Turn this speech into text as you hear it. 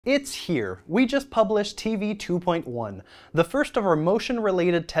It's here! We just published TV 2.1, the first of our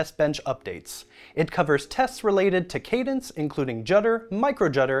motion-related test bench updates. It covers tests related to cadence, including judder,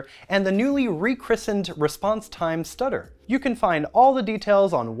 micro-judder, and the newly rechristened response time stutter. You can find all the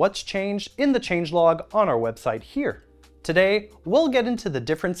details on what's changed in the changelog on our website here. Today, we'll get into the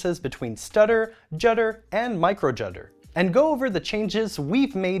differences between stutter, judder, and micro-judder, and go over the changes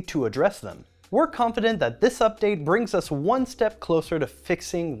we've made to address them. We're confident that this update brings us one step closer to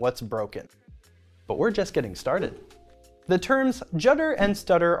fixing what's broken. But we're just getting started. The terms judder and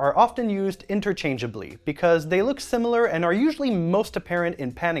stutter are often used interchangeably because they look similar and are usually most apparent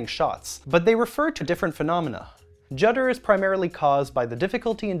in panning shots, but they refer to different phenomena. Judder is primarily caused by the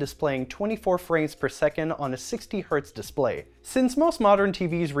difficulty in displaying 24 frames per second on a 60 Hz display. Since most modern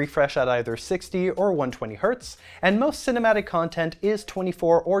TVs refresh at either 60 or 120 Hz, and most cinematic content is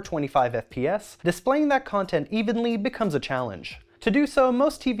 24 or 25 FPS, displaying that content evenly becomes a challenge. To do so,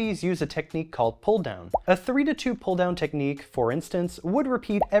 most TVs use a technique called pull-down. A 3:2 pull-down technique, for instance, would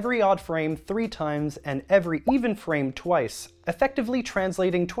repeat every odd frame 3 times and every even frame twice, effectively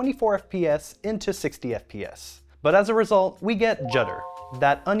translating 24 FPS into 60 FPS. But as a result, we get judder.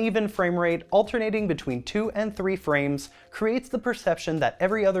 That uneven frame rate alternating between 2 and 3 frames creates the perception that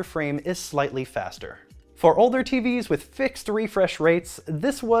every other frame is slightly faster. For older TVs with fixed refresh rates,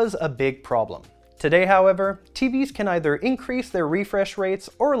 this was a big problem. Today, however, TVs can either increase their refresh rates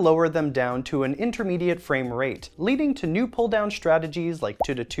or lower them down to an intermediate frame rate, leading to new pull-down strategies like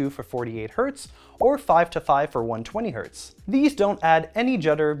 2:2 for 48 Hz or 5:5 for 120 Hz. These don't add any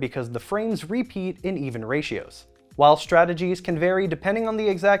judder because the frames repeat in even ratios. While strategies can vary depending on the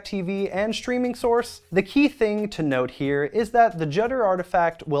exact TV and streaming source, the key thing to note here is that the judder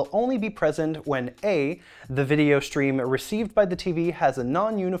artifact will only be present when A, the video stream received by the TV has a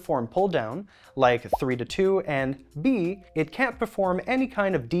non-uniform pull-down, like 3:2, and B, it can't perform any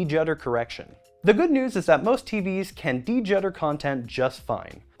kind of de-judder correction. The good news is that most TVs can de-judder content just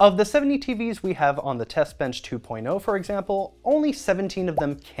fine. Of the 70 TVs we have on the Test Bench 2.0, for example, only 17 of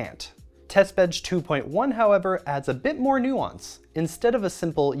them can't. Test Bench 2.1, however, adds a bit more nuance. Instead of a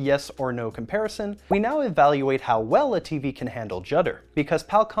simple yes or no comparison, we now evaluate how well a TV can handle judder. Because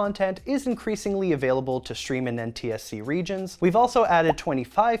PAL content is increasingly available to stream in NTSC regions, we've also added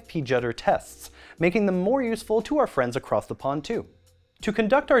 25p judder tests, making them more useful to our friends across the pond too. To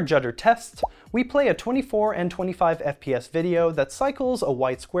conduct our judder tests, we play a 24 and 25 FPS video that cycles a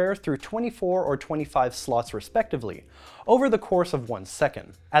white square through 24 or 25 slots respectively, over the course of 1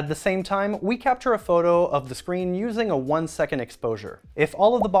 second. At the same time, we capture a photo of the screen using a 1-second exposure. If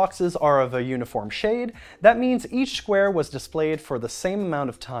all of the boxes are of a uniform shade, that means each square was displayed for the same amount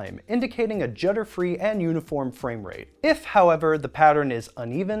of time, indicating a judder-free and uniform frame rate. If, however, the pattern is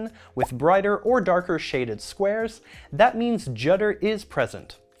uneven, with brighter or darker shaded squares, that means judder is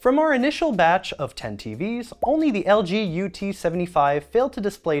present. From our initial batch of 10 TVs, only the LG UT75 failed to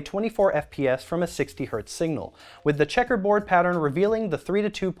display 24 FPS from a 60 Hz signal, with the checkerboard pattern revealing the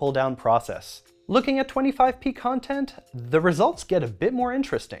 3:2 pull-down process. Looking at 25p content, the results get a bit more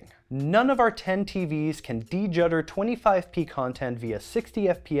interesting. None of our 10 TVs can de-judder 25p content via 60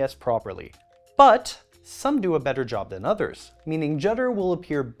 FPS properly. But some do a better job than others, meaning judder will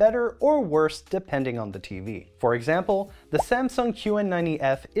appear better or worse depending on the TV. For example, the Samsung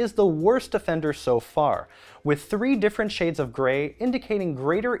QN90F is the worst offender so far, with 3 different shades of gray indicating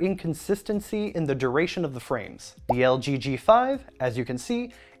greater inconsistency in the duration of the frames. The LG G5, as you can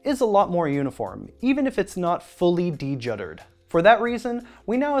see, is a lot more uniform, even if it's not fully de-juddered. For that reason,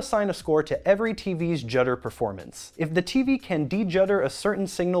 we now assign a score to every TV's judder performance. If the TV can de-judder a certain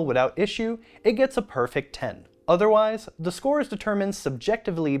signal without issue, it gets a perfect 10. Otherwise, the score is determined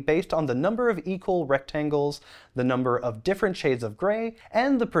subjectively based on the number of equal rectangles, the number of different shades of gray,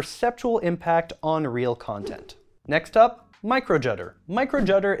 and the perceptual impact on real content. Next up, micro-judder.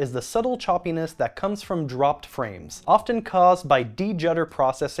 Micro-judder is the subtle choppiness that comes from dropped frames, often caused by de-judder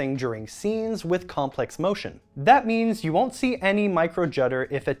processing during scenes with complex motion. That means you won't see any micro-judder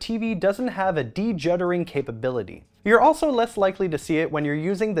if a TV doesn't have a de-juddering capability. You're also less likely to see it when you're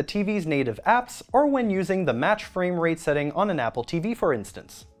using the TV's native apps or when using the match frame rate setting on an Apple TV, for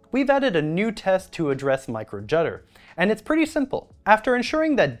instance. We've added a new test to address micro-judder, and it's pretty simple. After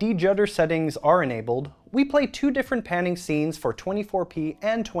ensuring that de-judder settings are enabled, we play 2 different panning scenes for 24p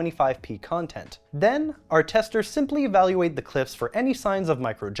and 25p content. Then, our testers simply evaluate the clips for any signs of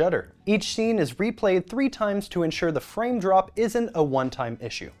micro-judder. Each scene is replayed 3 times to ensure the frame drop isn't a one-time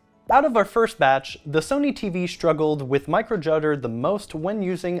issue. Out of our first batch, the Sony TV struggled with micro-judder the most when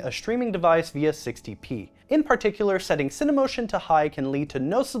using a streaming device via 60p. In particular, setting Cinemotion to high can lead to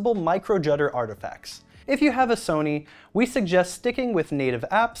noticeable micro-judder artifacts. If you have a Sony, we suggest sticking with native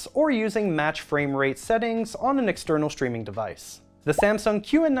apps or using match frame rate settings on an external streaming device. The Samsung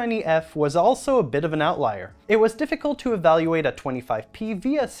QN90F was also a bit of an outlier. It was difficult to evaluate at 25p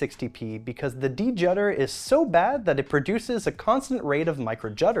via 60p because the de-judder is so bad that it produces a constant rate of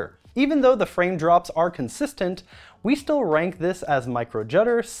micro-judder. Even though the frame drops are consistent, we still rank this as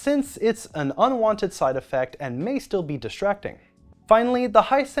micro-judder since it's an unwanted side effect and may still be distracting. Finally, the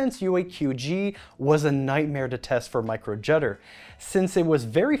Hisense UAQG was a nightmare to test for micro-judder, since it was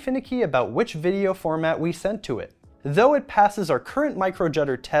very finicky about which video format we sent to it. Though it passes our current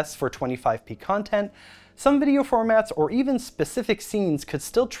micro-judder tests for 25p content, some video formats or even specific scenes could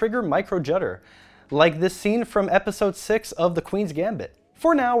still trigger micro-judder, like this scene from episode 6 of The Queen's Gambit.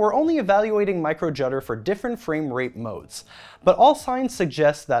 For now, we're only evaluating micro-judder for different frame rate modes, but all signs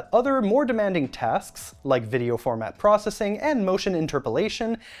suggest that other more demanding tasks, like video format processing and motion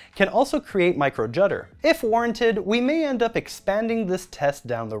interpolation, can also create micro-judder. If warranted, we may end up expanding this test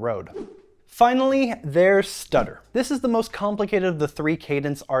down the road. Finally, there's stutter. This is the most complicated of the three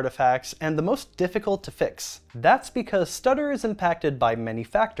cadence artifacts and the most difficult to fix. That's because stutter is impacted by many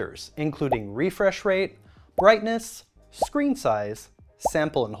factors, including refresh rate, brightness, screen size,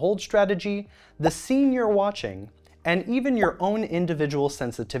 sample and hold strategy, the scene you're watching, and even your own individual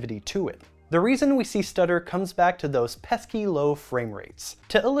sensitivity to it. The reason we see stutter comes back to those pesky low frame rates.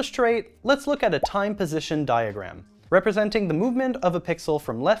 To illustrate, let's look at a time position diagram, representing the movement of a pixel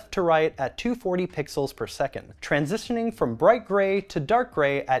from left to right at 240 pixels per second, transitioning from bright gray to dark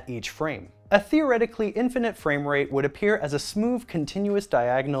gray at each frame. A theoretically infinite frame rate would appear as a smooth, continuous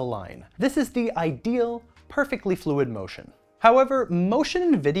diagonal line. This is the ideal, perfectly fluid motion. However, motion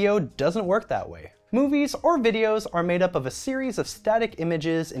in video doesn't work that way. Movies or videos are made up of a series of static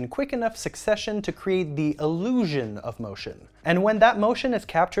images in quick enough succession to create the illusion of motion. And when that motion is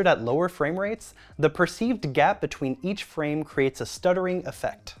captured at lower frame rates, the perceived gap between each frame creates a stuttering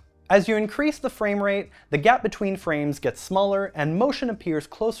effect. As you increase the frame rate, the gap between frames gets smaller and motion appears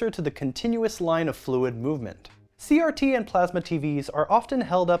closer to the continuous line of fluid movement. CRT and plasma TVs are often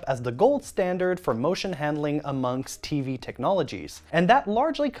held up as the gold standard for motion handling amongst TV technologies, and that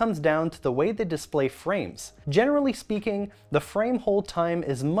largely comes down to the way they display frames. Generally speaking, the frame hold time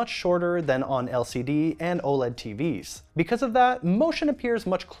is much shorter than on LCD and OLED TVs. Because of that, motion appears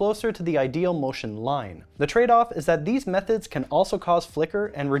much closer to the ideal motion line. The trade-off is that these methods can also cause flicker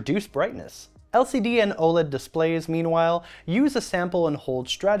and reduce brightness. LCD and OLED displays, meanwhile, use a sample and hold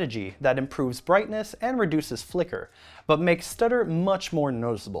strategy that improves brightness and reduces flicker, but makes stutter much more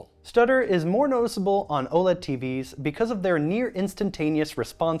noticeable. Stutter is more noticeable on OLED TVs because of their near instantaneous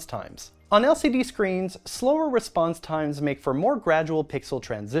response times. On LCD screens, slower response times make for more gradual pixel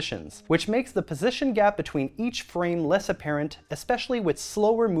transitions, which makes the position gap between each frame less apparent, especially with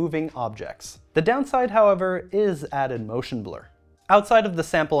slower moving objects. The downside, however, is added motion blur. Outside of the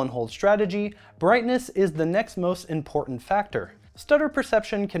sample and hold strategy, brightness is the next most important factor. Stutter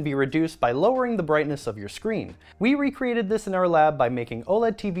perception can be reduced by lowering the brightness of your screen. We recreated this in our lab by making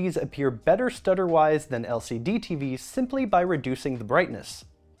OLED TVs appear better stutter-wise than LCD TVs simply by reducing the brightness.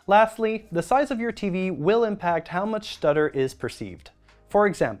 Lastly, the size of your TV will impact how much stutter is perceived. For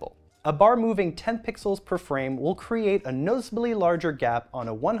example, a bar moving 10 pixels per frame will create a noticeably larger gap on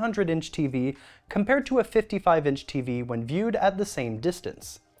a 100-inch TV compared to a 55-inch TV when viewed at the same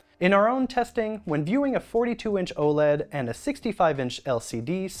distance. In our own testing, when viewing a 42-inch OLED and a 65-inch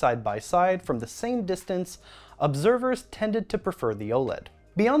LCD side by side from the same distance, observers tended to prefer the OLED.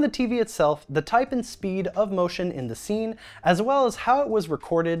 Beyond the TV itself, the type and speed of motion in the scene, as well as how it was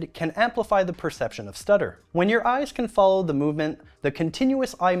recorded, can amplify the perception of stutter. When your eyes can follow the movement, the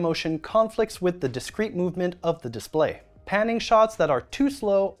continuous eye motion conflicts with the discrete movement of the display. Panning shots that are too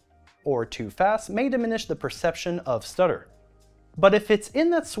slow or too fast may diminish the perception of stutter. But if it's in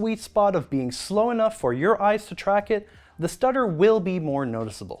that sweet spot of being slow enough for your eyes to track it, the stutter will be more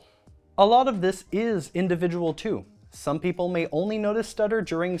noticeable. A lot of this is individual too. Some people may only notice stutter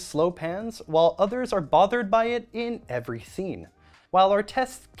during slow pans, while others are bothered by it in every scene. While our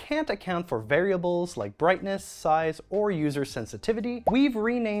tests can't account for variables like brightness, size, or user sensitivity, we've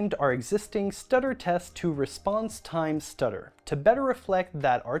renamed our existing stutter test to response time stutter to better reflect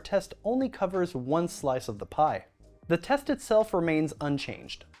that our test only covers one slice of the pie. The test itself remains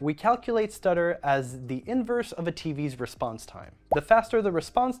unchanged. We calculate stutter as the inverse of a TV's response time. The faster the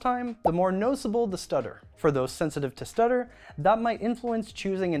response time, the more noticeable the stutter. For those sensitive to stutter, that might influence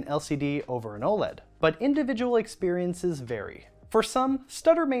choosing an LCD over an OLED. But individual experiences vary. For some,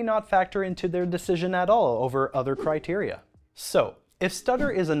 stutter may not factor into their decision at all over other criteria. So, if stutter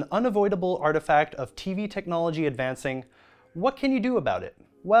is an unavoidable artifact of TV technology advancing, what can you do about it?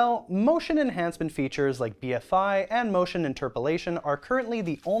 Well, motion enhancement features like BFI and motion interpolation are currently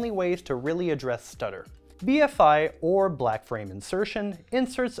the only ways to really address stutter. BFI, or black frame insertion,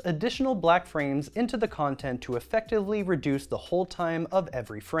 inserts additional black frames into the content to effectively reduce the hold time of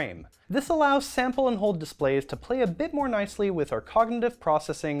every frame. This allows sample and hold displays to play a bit more nicely with our cognitive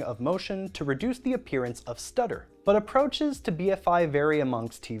processing of motion to reduce the appearance of stutter. But approaches to BFI vary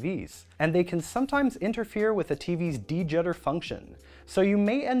amongst TVs, and they can sometimes interfere with a TV's de-judder function, so you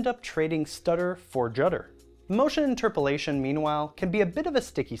may end up trading stutter for judder. Motion interpolation, meanwhile, can be a bit of a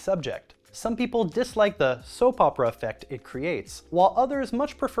sticky subject. Some people dislike the soap opera effect it creates, while others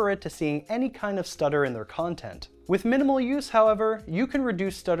much prefer it to seeing any kind of stutter in their content. With minimal use, however, you can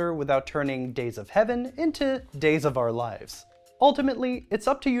reduce stutter without turning Days of Heaven into Days of Our Lives. Ultimately, it's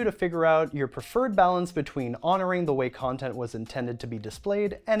up to you to figure out your preferred balance between honoring the way content was intended to be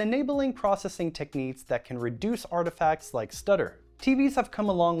displayed and enabling processing techniques that can reduce artifacts like stutter. TVs have come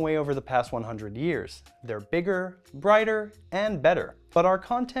a long way over the past 100 years. They're bigger, brighter, and better. But our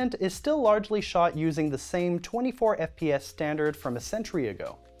content is still largely shot using the same 24 FPS standard from a century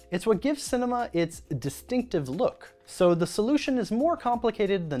ago. It's what gives cinema its distinctive look. So the solution is more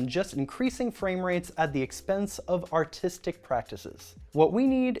complicated than just increasing frame rates at the expense of artistic practices. What we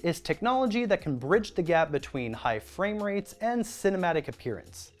need is technology that can bridge the gap between high frame rates and cinematic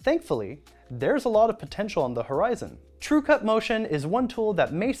appearance. Thankfully, there's a lot of potential on the horizon. TrueCut Motion is one tool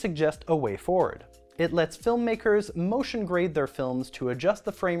that may suggest a way forward. It lets filmmakers motion grade their films to adjust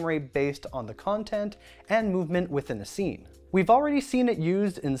the frame rate based on the content and movement within a scene. We've already seen it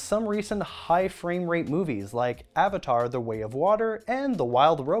used in some recent high frame rate movies like Avatar: The Way of Water and The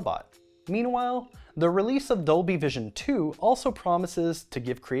Wild Robot. Meanwhile, the release of Dolby Vision 2 also promises to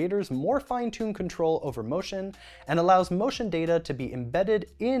give creators more fine-tuned control over motion and allows motion data to be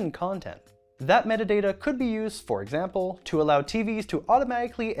embedded in content. That metadata could be used, for example, to allow TVs to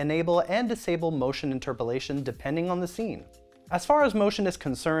automatically enable and disable motion interpolation depending on the scene. As far as motion is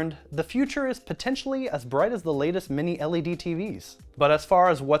concerned, the future is potentially as bright as the latest mini LED TVs. But as far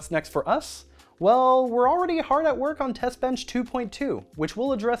as what's next for us, well, we're already hard at work on Test Bench 2.2, which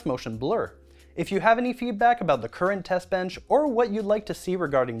will address motion blur. If you have any feedback about the current Test Bench or what you'd like to see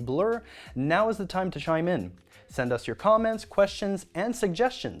regarding blur, now is the time to chime in. Send us your comments, questions, and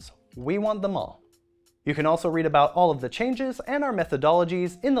suggestions. We want them all. You can also read about all of the changes and our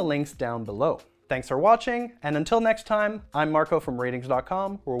methodologies in the links down below. Thanks for watching, and until next time, I'm Marco from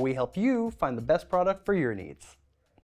RTINGS.com, where we help you find the best product for your needs.